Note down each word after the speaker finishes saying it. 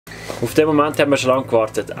Auf den Moment haben wir schon lange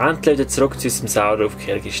gewartet. Endlich wieder zurück zu unserem Saurer auf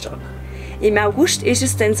Kirgistan. Im August ist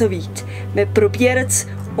es dann soweit. Wir probieren es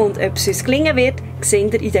und ob es uns gelingen wird,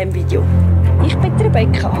 seht ihr in diesem Video. Ich bin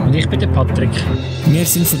Pedekkas. Und ich bin der Patrick. Wir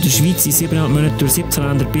sind von der Schweiz in 7,5 Monaten durch 17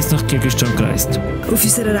 Länder bis nach Kirgistan gereist. Auf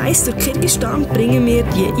unserer Reise durch Kirgistan bringen wir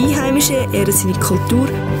die Einheimischen, ihre Kultur,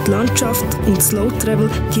 die Landschaft und das Slow Travel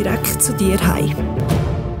direkt zu dir heim.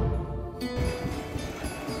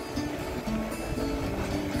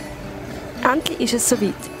 Endlich ist es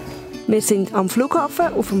soweit. Wir sind am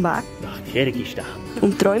Flughafen auf dem Weg Nach Kirgistan.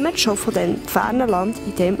 und träumen schon von dem fernen Land,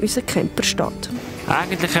 in dem unser Camper steht.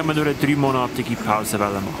 Eigentlich haben wir nur eine 3-monatige Pause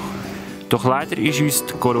machen. Doch leider ist uns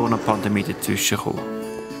die Corona Pandemie dazwischen gekommen.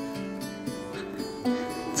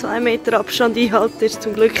 2 Meter Abstand einhalten ist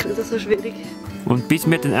zum Glück nicht so schwierig. Und bis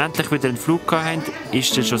wir dann endlich wieder einen Flug hatten,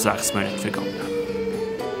 ist dann schon 6 Monate vergangen.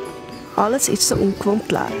 Alles ist so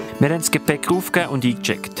ungewohnt leer. Wir haben das Gepäck aufgegeben und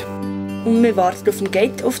eingecheckt. Und wir warten auf dem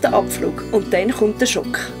Gate auf den Abflug. Und dann kommt der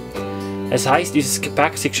Schock. Es heisst, unser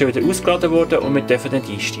Gepäck ist schon wieder ausgeladen worden und wir dürfen nicht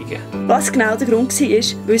einsteigen. Was genau der Grund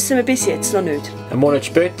war, wissen wir bis jetzt noch nicht. Einen Monat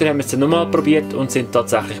später haben wir es dann nochmal probiert und sind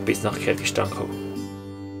tatsächlich bis nach Kirgistan gekommen.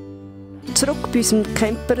 Zurück bei unserem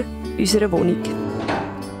Camper, unserer Wohnung.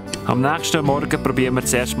 Am nächsten Morgen probieren wir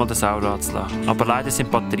zuerst mal den Saurer anzulassen. Aber leider sind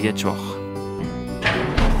die Batterien schwach.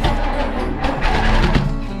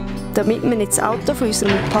 Damit wir nicht das Auto von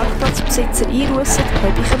unserem Parkplatzbesitzer einrussen,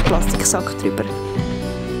 habe ich einen Plastiksack drüber.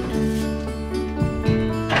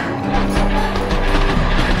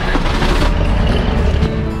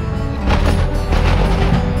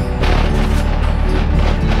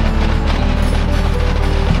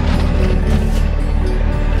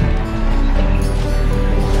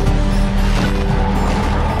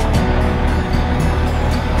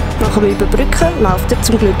 Nach dem Überbrücken läuft er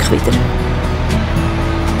zum Glück wieder.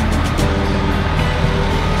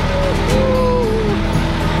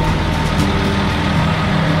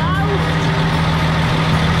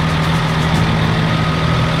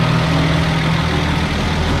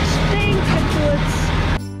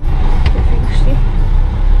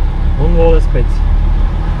 Unwohles Bett.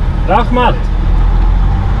 Rachmat!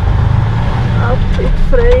 Abschied,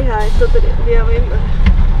 Freiheit oder wie auch immer.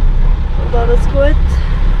 Und alles gut.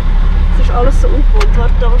 Es ist alles so ungewohnt.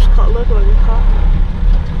 Warte, da musst du schauen, was ich kann.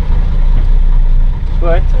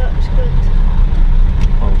 Gut? Ja, ist gut.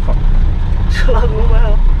 Oh fuck. Schlag um.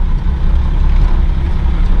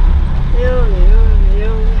 Junge.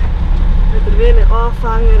 Wieder wie ein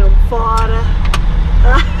Anfänger am Fahren.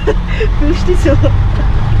 Fühlst du dich so?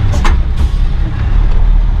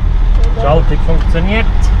 Die Schaltung funktioniert.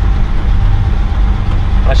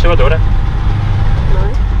 Hast du schon durch? Nein.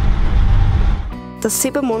 Das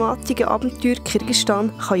 7-monatige Abenteuer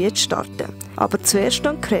Kirgistan kann jetzt starten. Aber zuerst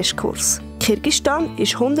noch ein Crashkurs. Kirgistan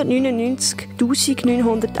ist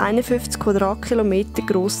 199.951 Quadratkilometer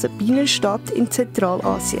grosse Binnenstadt in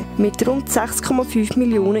Zentralasien mit rund 6,5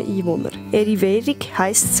 Millionen Einwohnern. Ihre Währung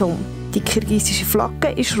heisst Som. Die kirgisische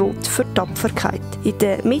Flagge ist rot für Tapferkeit. In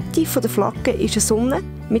der Mitte der Flagge ist eine Sonne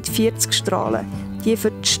mit 40 Strahlen, die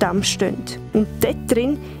für die Stämme stehen. Und dort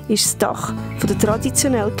drin ist das Dach der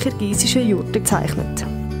traditionell kirgisischen Jurte gezeichnet.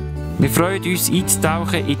 Wir freuen uns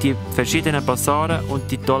einzutauchen in die verschiedenen Basaren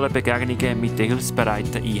und die tollen Begegnungen mit den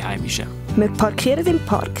hilfsbereiten Einheimischen. Wir parkieren im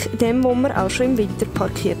Park, dem wo wir auch schon im Winter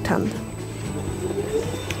parkiert haben.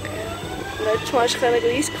 Letztes Mal konnte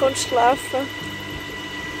ich Gleiskunst laufen,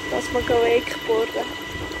 dass wir wakeboarden.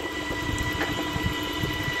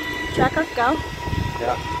 Чакай, гал?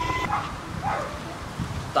 Да.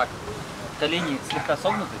 Так, колени слегка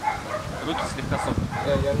согнуты, руки слегка согнуты.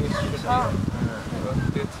 Я не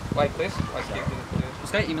like this,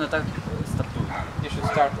 пускай именно так стартует. You should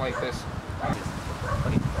start like this.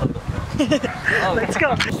 Let's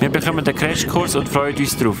go! Wir bekommen den Crashkurs und freuen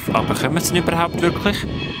uns drauf. Aber können wir es denn überhaupt wirklich?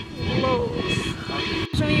 Los!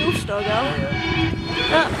 Schon wie aufstehen, gell?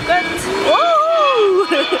 Ja, gut! Wow!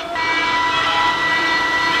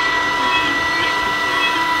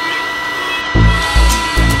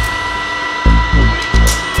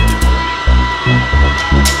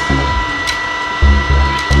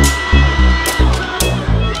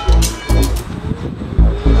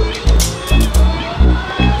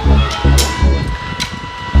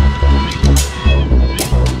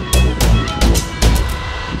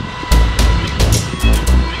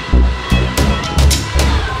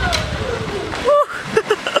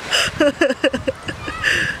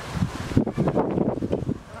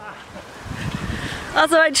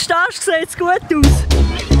 Also wenn du stehst, sieht es gut aus.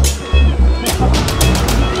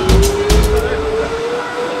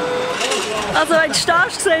 Also wenn du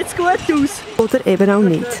stehst, sieht es gut aus. Oder eben auch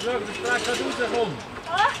nicht.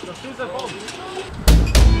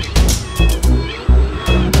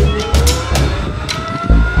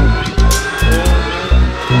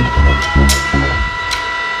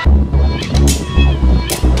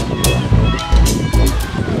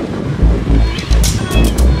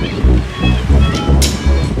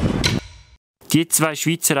 Die zwei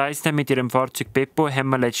Schweizer Reisenden mit ihrem Fahrzeug Beppo haben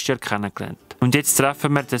wir letztes Jahr kennengelernt. Und jetzt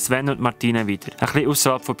treffen wir Sven und Martina wieder, ein bisschen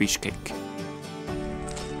außerhalb von Bischkek.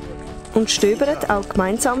 Und stöbern auch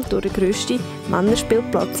gemeinsam durch den grössten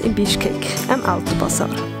Männerspielplatz in Bischkek, am Autobazar.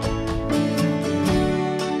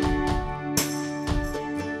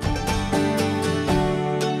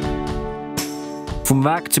 Vom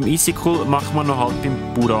Weg zum Isikul machen wir noch halt beim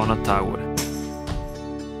Corona Tower.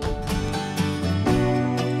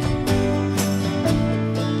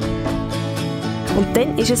 Und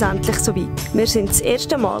dann ist es endlich soweit. Wir sind das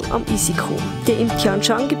erste Mal am Isikul. Der im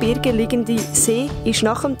Tianshan-Gebirge liegende See ist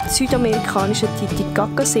nach dem südamerikanischen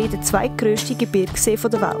Titicaca-See der zweitgrösste Gebirgssee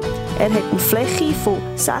der Welt. Er hat eine Fläche von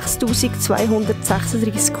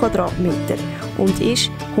 6'236 Quadratmeter und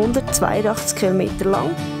ist 182 km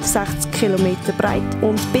lang, 60 km breit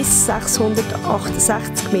und bis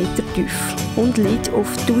 668 Meter tief und liegt auf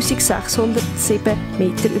 1607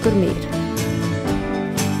 Meter über Meer.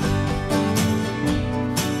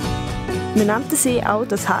 Man nennt den See auch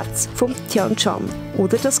das Herz vom Tianshan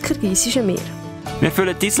oder das Kirgisische Meer. Wir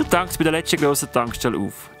füllen Dieseltanks bei der letzten grossen Tankstelle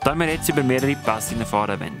auf, da wir jetzt über mehrere Pässe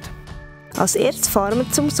fahren wollen. Als erstes fahren wir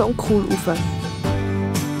zum Songkul rauf.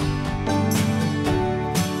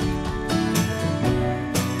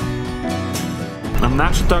 Am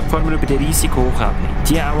nächsten Tag fahren wir über die riesige Hochebene,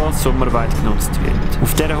 die auch als Sommerweide genutzt wird.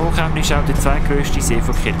 Auf dieser Hochebene ist auch der zweitgrösste See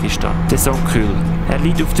von Kirgistan, der Songkul. Er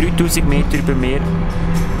liegt auf 3000 Meter über Meer.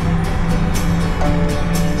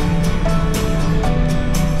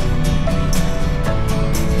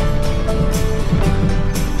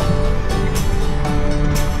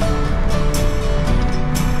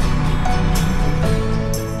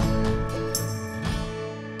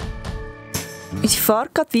 Unsere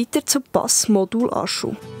Fahrt geht weiter zum Passmodul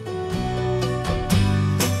Aschu.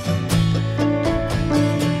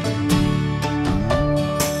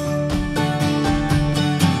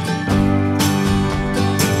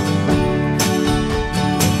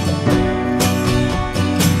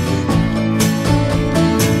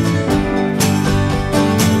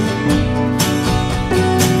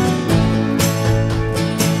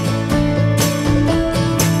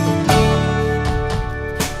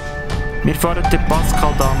 Wir fahren den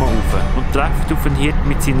Pascal Dama rauf und treffen auf einen Hirt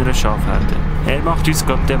mit seiner Schafherde. Er macht uns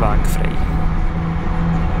gerade den Weg frei.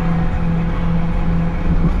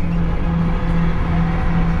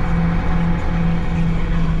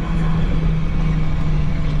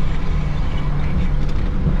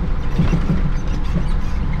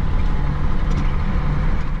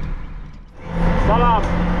 Salam!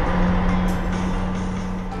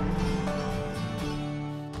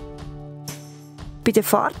 Bei der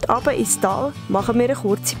Fahrt runter ins Tal machen wir eine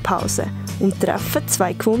kurze Pause und treffen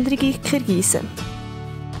zwei gewundrige Kirgisen.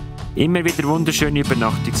 Immer wieder wunderschöne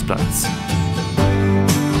Übernachtungsplätze.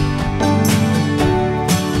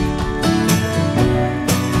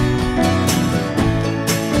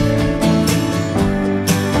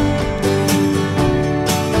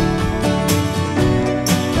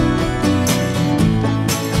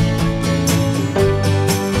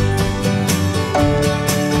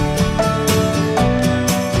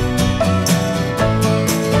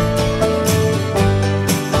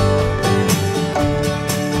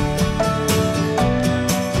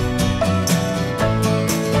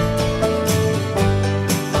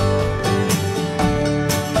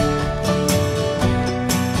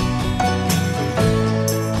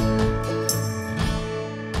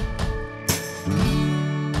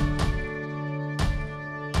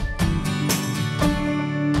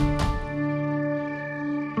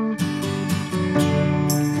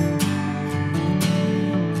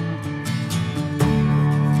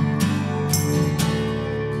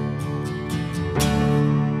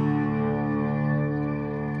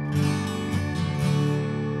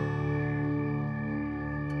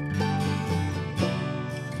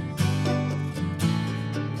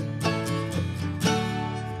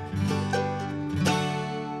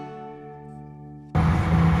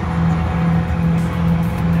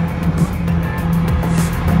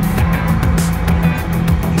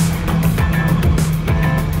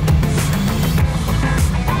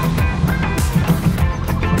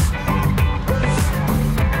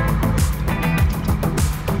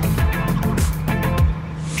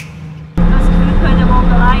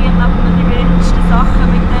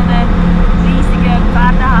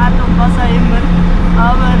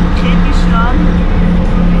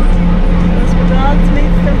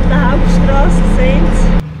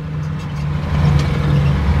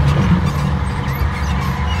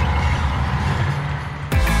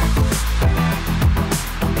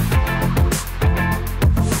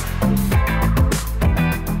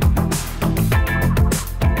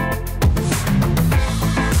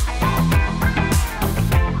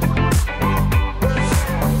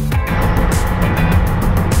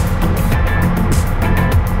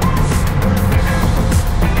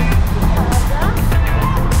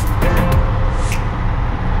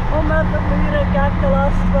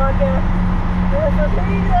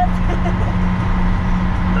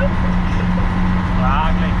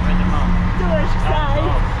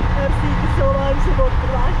 schon langsam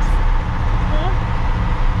unterwegs. Ja.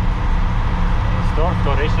 Das Dorf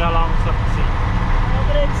da ist ja langsam.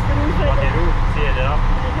 Aber jetzt der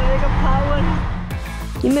mega Power.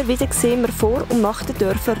 Immer wieder sehen wir vor und nach den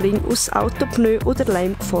Dörfern Ring aus Auto, Pneu oder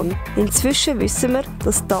Leim gefahren. Inzwischen wissen wir,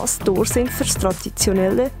 dass das Tor sind für das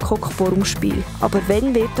traditionelle Kokborum-Spiel. Aber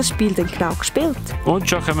wann wird das Spiel denn genau gespielt? Und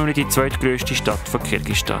schon kommen wir in die zweitgrösste Stadt von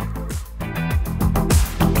Kirgistan.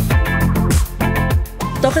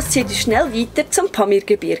 Doch es zieht uns schnell weiter zum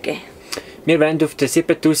Pamirgebirge. Wir wollen auf den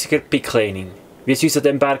 7000er Bekleidung. Wie es uns an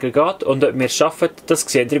den Bergen geht und ob wir es schaffen, das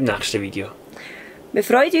sehen wir im nächsten Video. Wir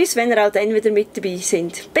freuen uns, wenn ihr auch dann wieder mit dabei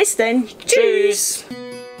seid. Bis dann. Tschüss!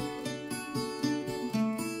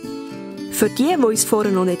 Für die uns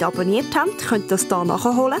vorher noch nicht abonniert haben, könnt ihr das hier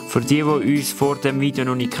nachholen. Für die uns vor dem Video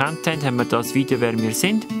noch nicht kennt haben, haben wir das Video «Wer wir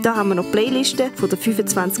sind». Da haben wir noch Playlisten von den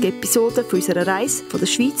 25 Episoden von unserer Reise von der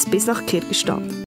Schweiz bis nach Kirgistan.